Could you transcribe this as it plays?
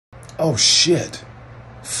Oh shit.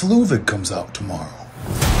 VID comes out tomorrow.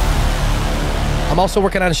 I'm also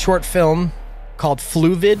working on a short film called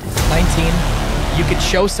VID-19. You could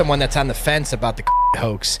show someone that's on the fence about the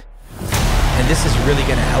hoax, and this is really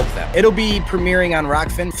going to help them. It'll be premiering on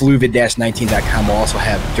Rokfin. VID-19.com will also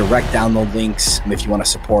have direct download links if you want to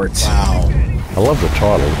support. Wow. I love the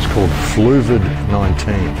title. It's called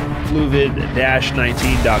VID-19.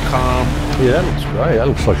 VID-19.com. Yeah, that looks great. That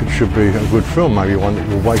looks like it should be a good film, maybe one that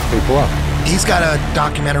will wake people up. He's got a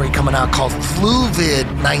documentary coming out called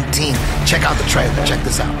VID-19. Check out the trailer. Check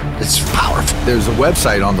this out. It's powerful. There's a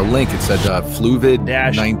website on the link. It said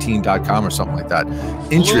VID-19.com or something like that.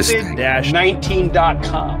 Interesting.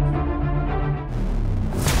 VID-19.com.